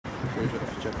Sowieso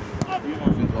even checken.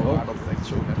 Ik vind het wel waar dat het echt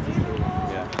zo heftig is.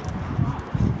 Ja.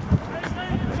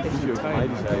 Hij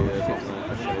die zei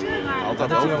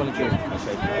altijd ook wel een keer. Als je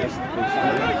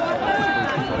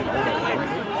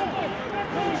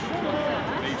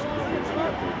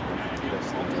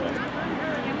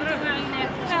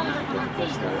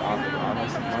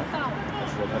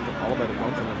het allebei de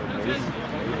kanten met een meest.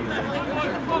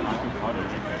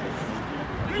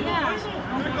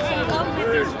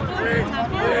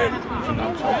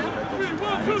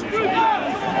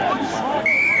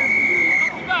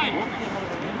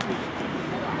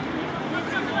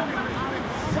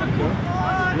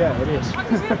 Yeah, it is.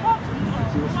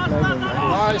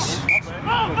 Nice.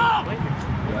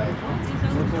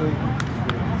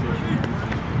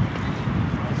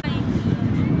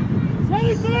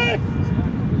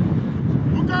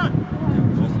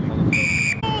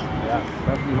 Ja,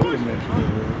 dat is niet horen mensen.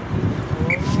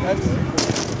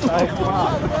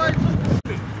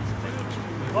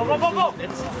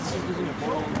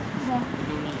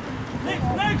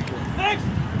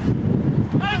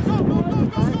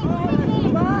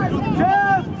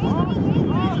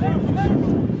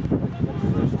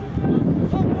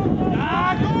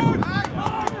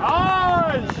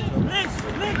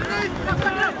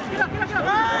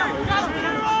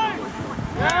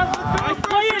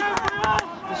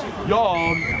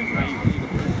 Jan!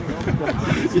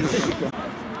 It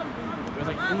was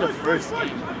like in the first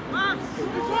game.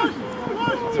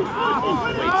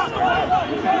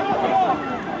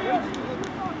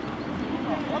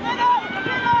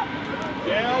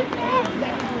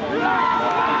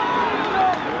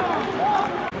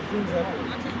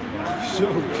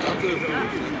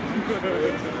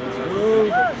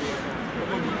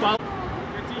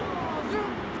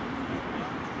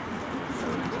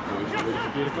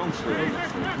 Verkeerde kans.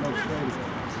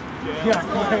 Ja,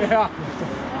 ja.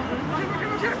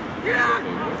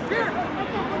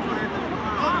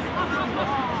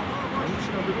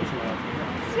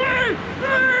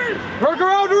 Work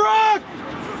around the rock!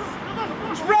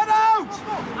 Spread out!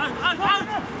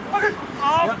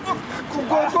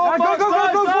 Go for it, ball! No, go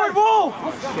out!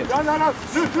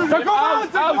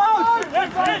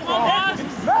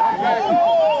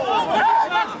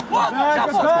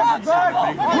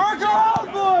 Work around,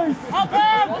 boys!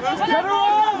 Get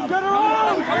around! Get around!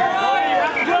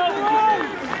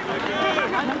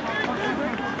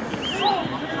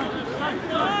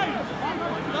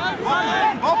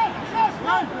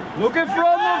 Look in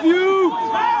front of you!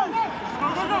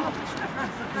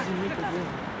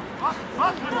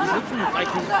 Like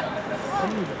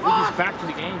he's back to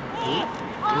the game.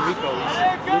 Enrico is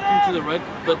looking to the right,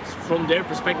 but from their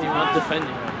perspective, not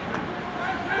defending.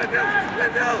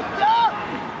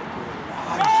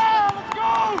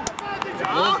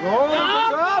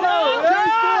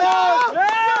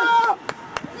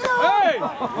 Hey!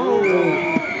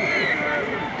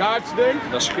 Kaartje denk.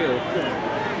 Dat is schil.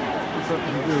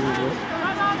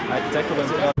 Hij tackelt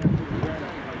hem.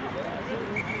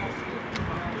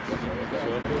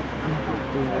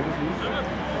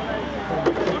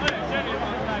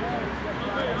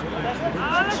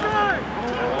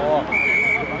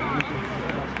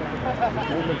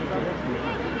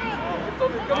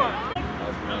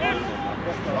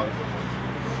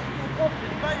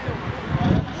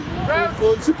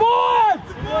 Good support!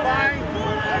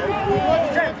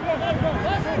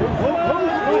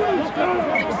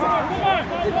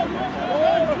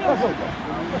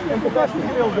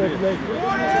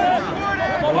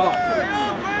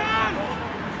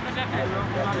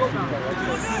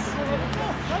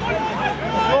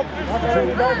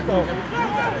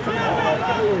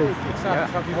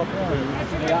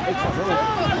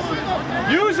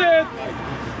 Use it!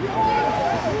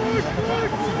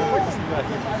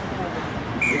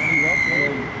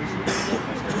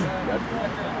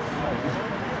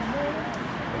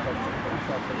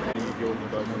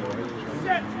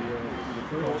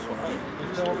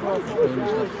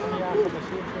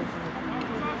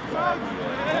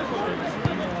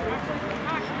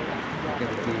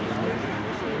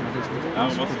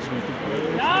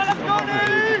 Ja, dat kan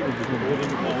niet!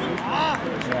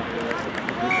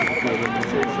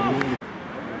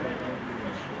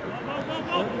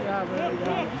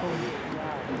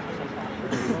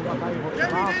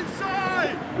 Get it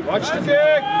inside! Watch the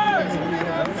kick!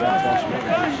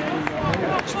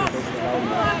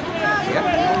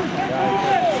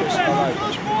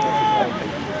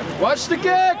 Watch the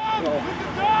kick!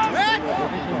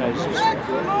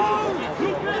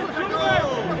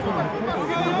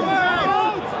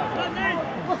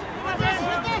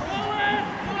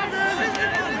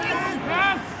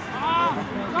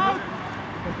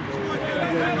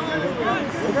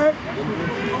 Okay.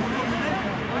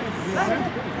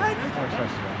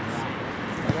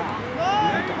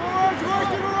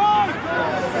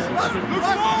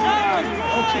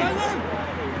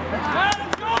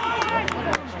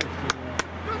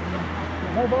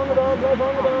 Blijf hangen dan, blijf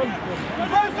hangen dan.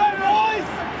 Blijf zijn, boys!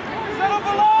 Zet op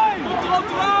de lijn! Op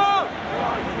de lijn!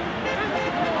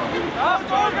 Ja,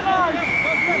 het organized!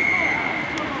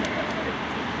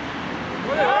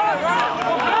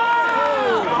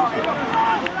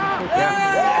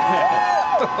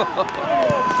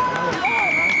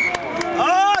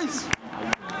 Nice!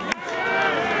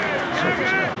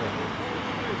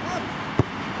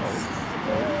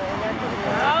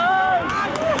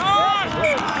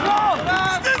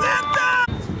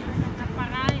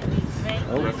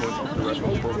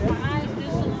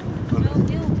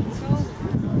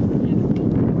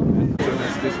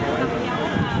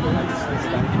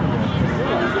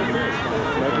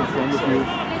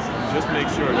 Just make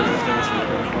sure that it's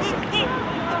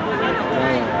there.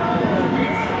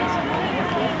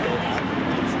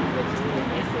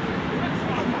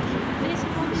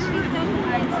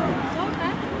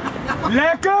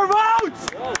 Lekker Wout!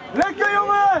 Lekker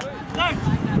jongen!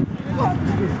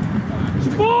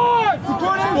 Support!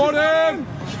 Support him!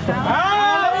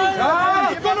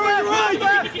 Ah! Come on, right!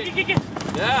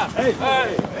 Ja! Hey!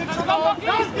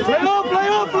 Play on, play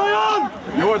on, play on!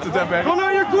 Je hoort het, hè, Berg? Kom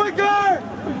nou hier quicker!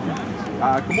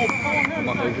 Ja, kom op. Dat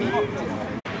mag even niet.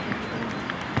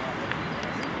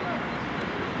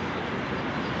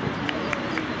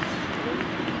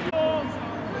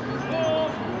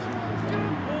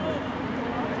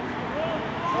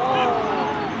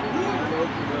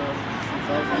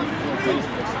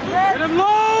 Get him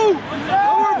low!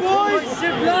 Lower, boys!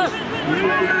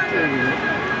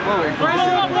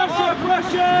 Pressure, pressure,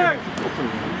 pressure!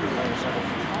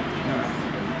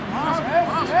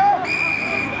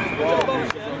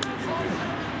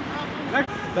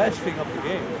 Best thing of the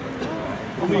game.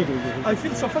 I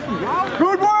feel so fucking good.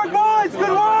 Good work, boys! Good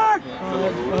work!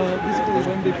 Basically,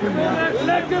 when they put me out,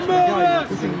 Lekker man!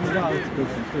 putting me out,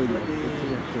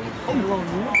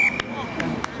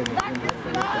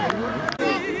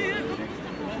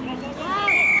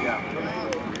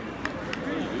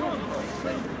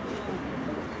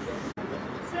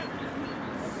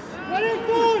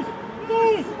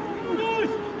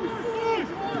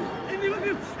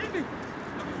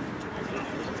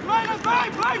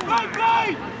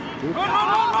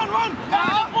 Run!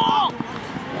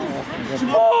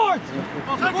 Support!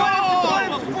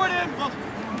 Support him!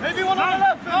 Maybe one on the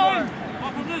left,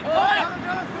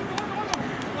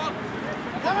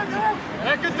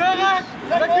 Lekker Derek!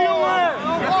 Lekker jongen!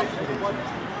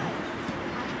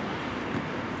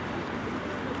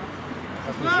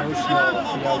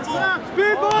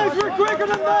 Speed boys, we're quicker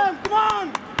than them! Come on!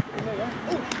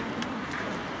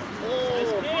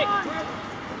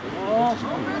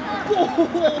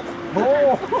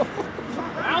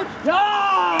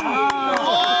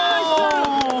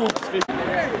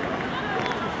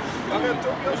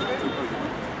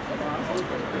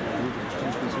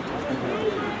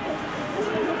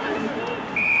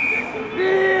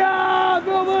 Ja,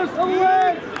 Wilmers,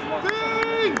 away!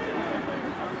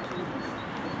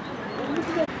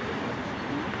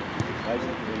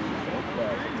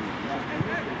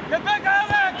 Get back,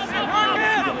 Alex!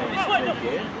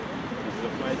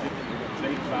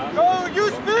 Go,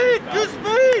 use speed! Use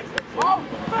speed!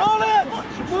 Call it!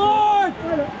 Support!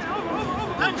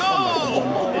 And go!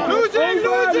 Losing!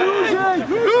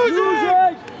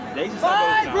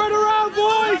 Spread around,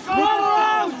 boys! Spread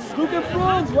around! Look in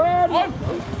front, where?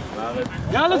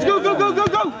 Yeah, let's go!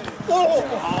 Oh!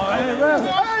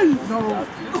 Hey! No!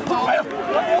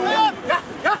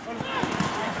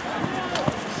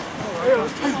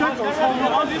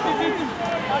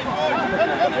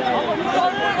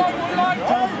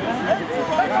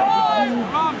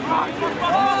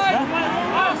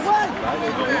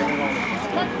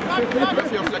 Even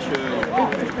jouw flesje.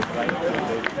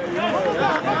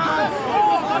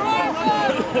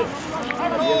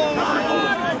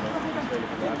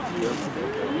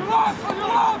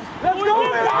 Let's go!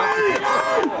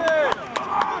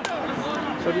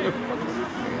 Sorry.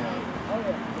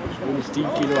 is 10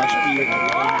 kilo aan spieren.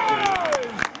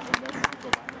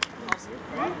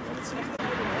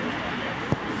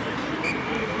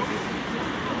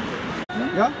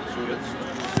 Ja?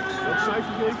 Wat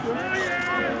cijfer geef je?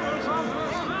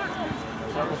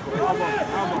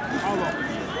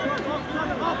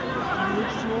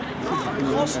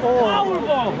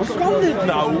 Wat kan dit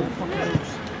nou?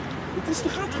 Het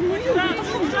gaat gewoon niet over.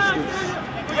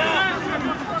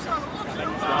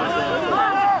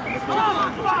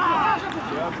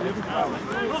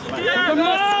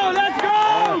 Let's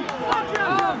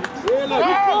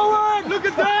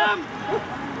at them!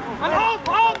 En op!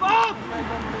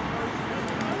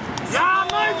 Ja,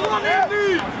 nice one,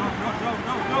 Andy!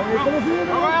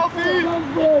 Go, Elfie!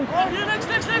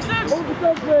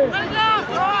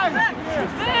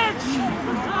 Niks!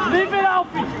 Leave it,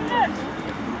 Elfie!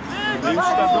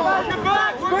 Get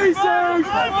back! Spacers!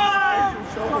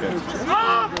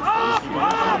 Up!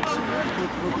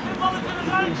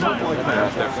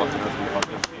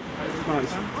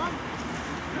 Nice.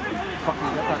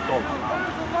 Fucking get that goal.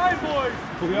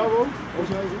 Voor jou, bro?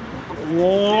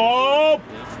 Wop!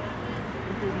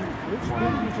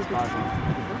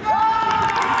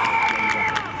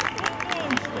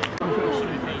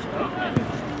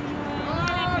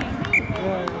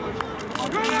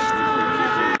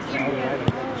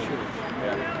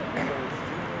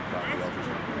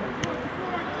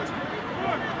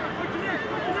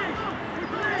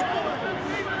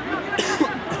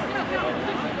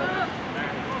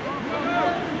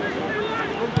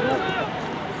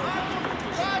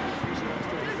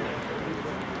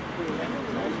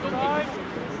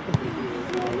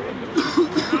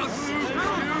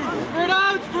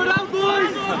 Spread out,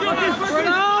 boys! Spread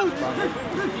out!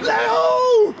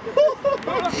 Leo!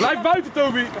 Blijf buiten,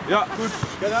 Toby. Ja, goed.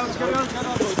 Get out.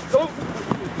 Go.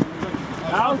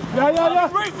 Out. Ja.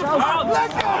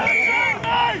 Lekker!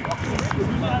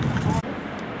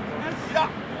 Ja.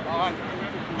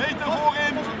 Meter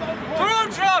voorin. Terug.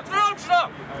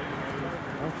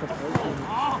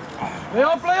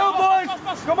 Play on, boys!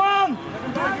 Come on!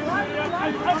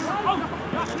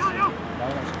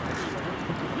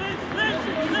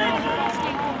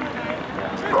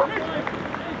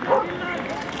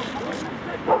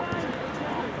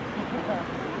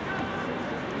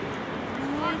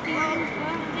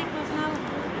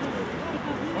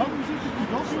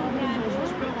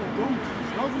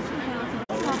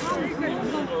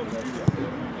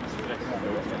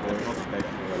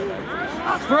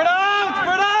 Spread out!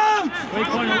 Wait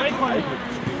corner.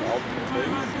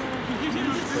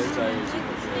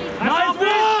 Nice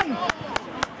one!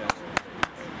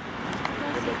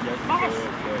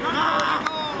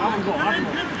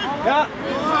 Ja!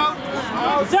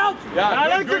 Zelf! Ja,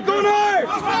 lekker corner!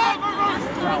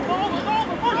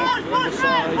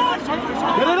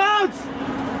 Get it out!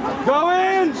 Go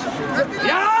in!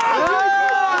 Ja!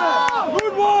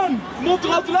 Good one! Mond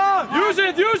eroplaan! Use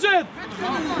it!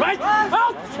 Right!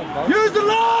 Out! Use the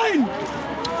line!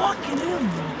 Fucking him!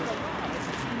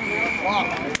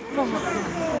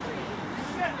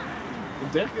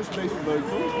 Dirk is een beetje leuk,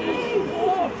 hoor.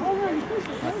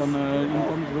 Hij kan iemand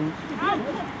anders doen.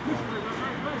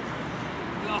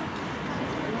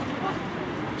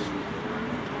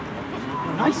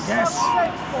 Nice! Yes!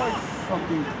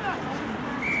 Fucking.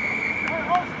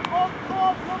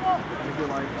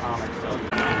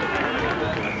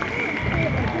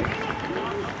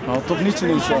 Nou, toch niet zo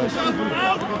niet zo.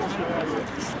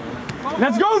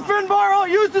 Let's go, Finbar!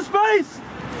 Use the space!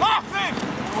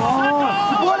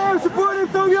 Oh, support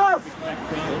him, Tobias!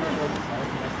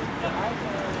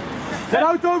 Get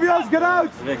out, Tobias, get out!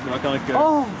 Rick, waar kan ik...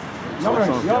 Oh,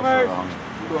 jammer.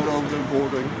 Gewoon over de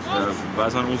boarding. Waar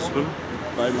zijn onze spullen?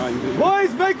 Bij mijn... Boys,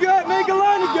 make a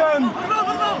line again!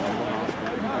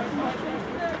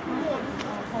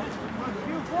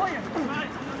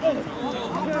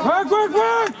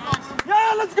 Work!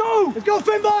 Yeah, let's go! Let's go,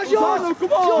 Finbar, yours!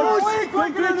 Come on!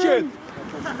 Quick glitch!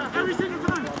 Every single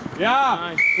time! Ja,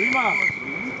 prima!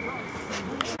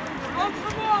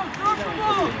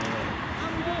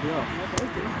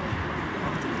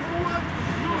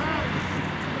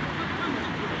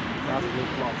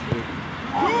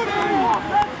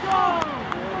 Let's go!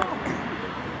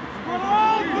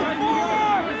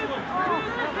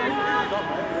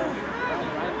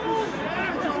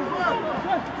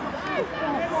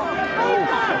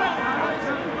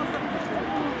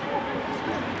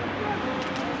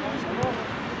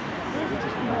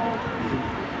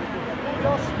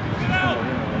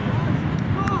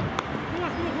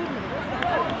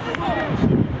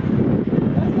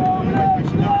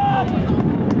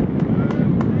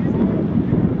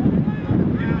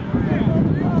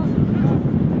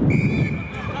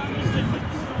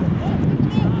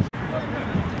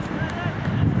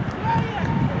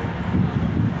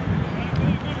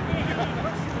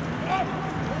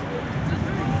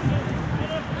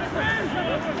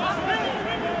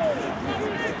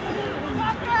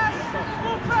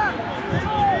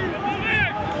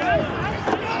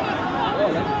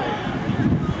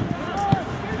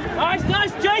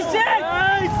 Nice, Jason!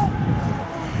 Nice!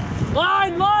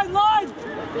 Line!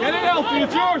 Get it, Elfie,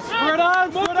 it's yours! Spread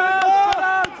out!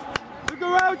 Look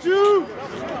around you!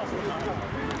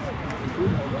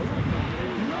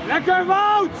 Lekker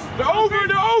Wout! De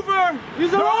over!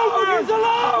 He's alone! He's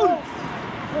alone!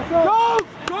 Go!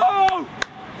 Go!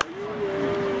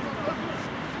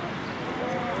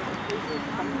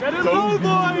 Get it low,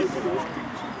 boys!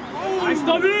 Nice,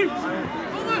 Tommy!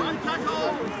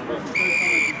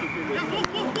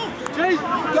 Chase!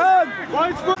 Done!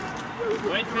 Right foot!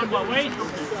 Wait, Finbar, wait!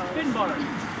 Finbar!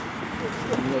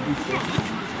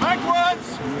 Backwards!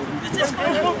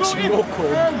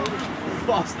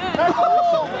 Vast.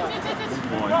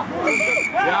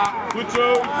 Ja, goed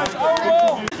zo!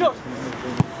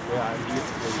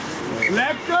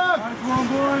 Lekker! Nice one,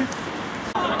 boys!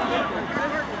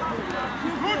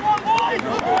 Good one, boys!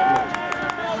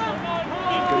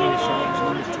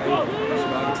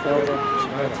 Het veld aan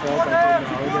het onderhouden.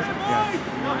 Ja,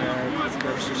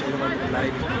 dat is dus helemaal de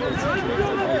leiding. Alle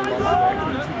ballen werken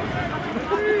niet.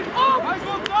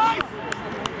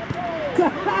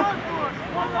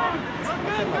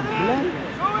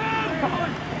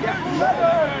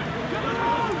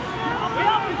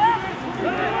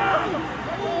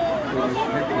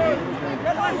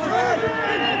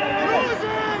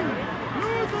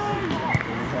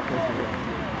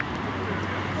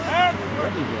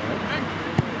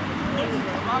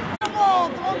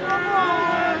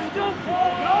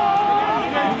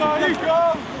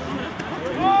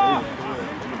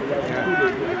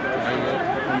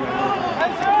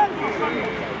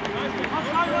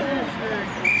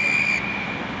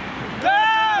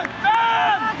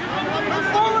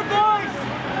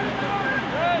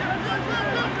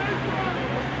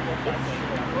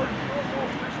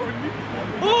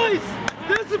 Boys,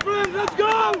 discipline, let's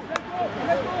go!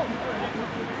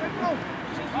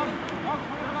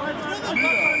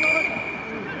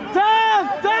 Dan!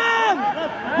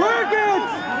 Work it!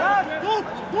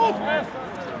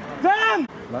 Dan!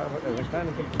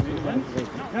 Waarschijnlijk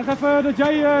Zeg even dat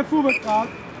jij fullback gaat.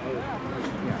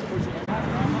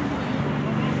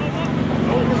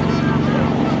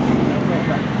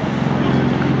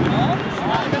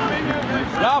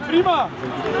 Ja, prima!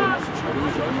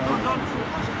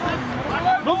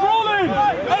 Nog rolling!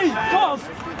 Hey, gast!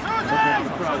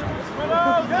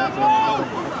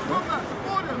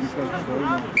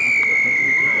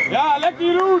 Ja, lekker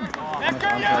Jeroen!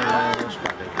 Lekker Jeroen!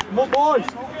 Mop boys!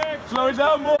 Slow it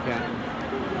down, boys!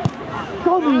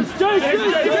 Kom eens, chase!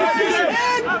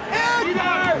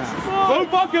 Gewoon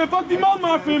pakken, pak die man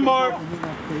maar, Finbar!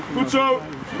 Goed zo!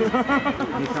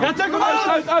 Ja, check hem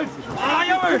uit! Ah,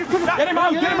 jammer! Get him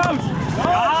out! Ja!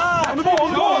 Aan de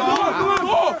bal, door!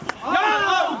 Ja!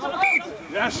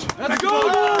 Yes! Let's go,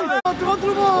 boys!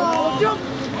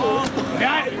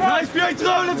 Ja, nice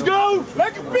Pietro, let's go!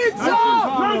 Lekker pizza!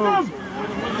 Lekker!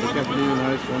 Ik heb nu een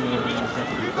huis van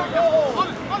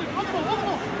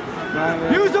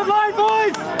Use the line,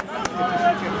 boys!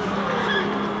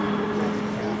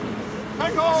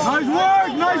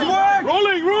 Nice work!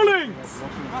 Rolling!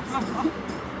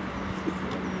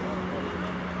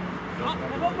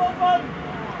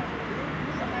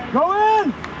 Go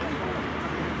in!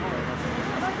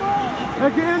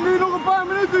 Lekker in, nu nog een paar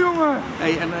minuten, jongen!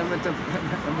 Hey, en met dat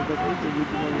eten moet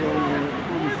je dan gewoon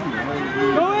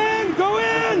Go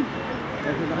in!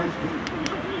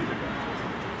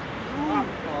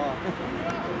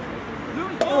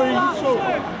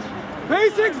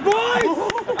 Basics, boys!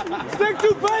 Stick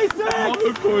to basics!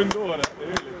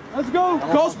 Let's go!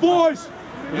 Gas, boys!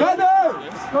 Rennen!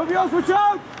 Tobias, watch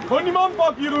out! Gewoon die man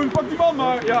pakken, Jeroen. Pak die man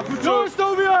maar. Ja, goed zo.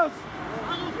 Tobias!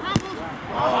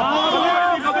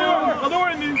 Ga door,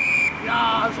 Indy!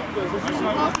 Ja, dat is op.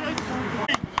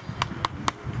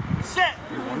 Set!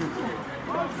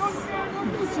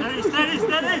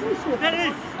 Steady!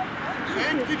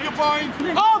 Keep your point!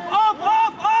 Up!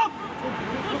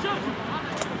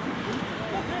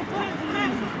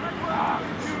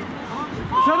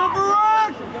 Set up a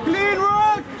ruck! Clean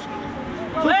ruck!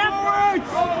 Forward!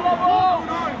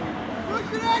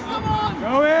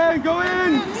 Go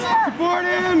in! Support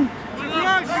him!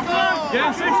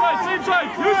 Yeah, same side!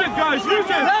 Use it, guys! Use it!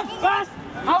 Left, fast!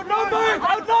 Outnumbered!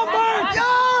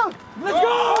 Yeah! Let's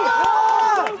go!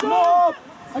 Come on!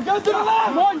 Against to the left!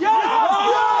 Come on, yes!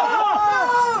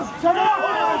 Shut up!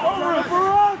 Over it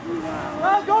for us!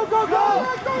 Go!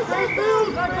 Same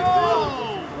field!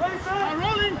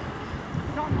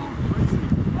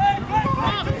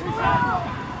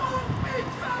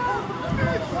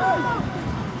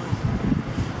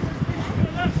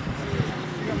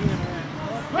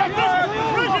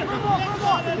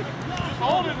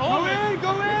 Rolling!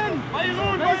 Go in!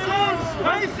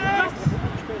 Basics!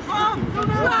 Come on!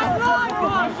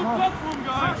 Platform,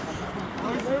 guys!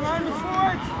 Stay around the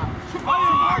fort! Go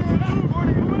in!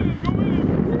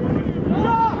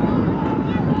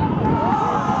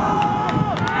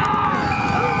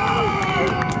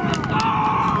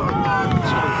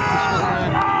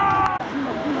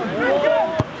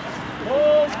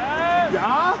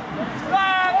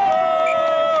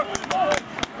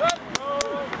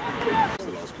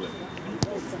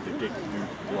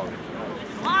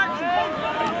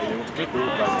 Je moet klikken hoe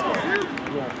het buiten.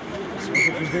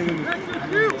 Dat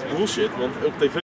is bullshit, want op tv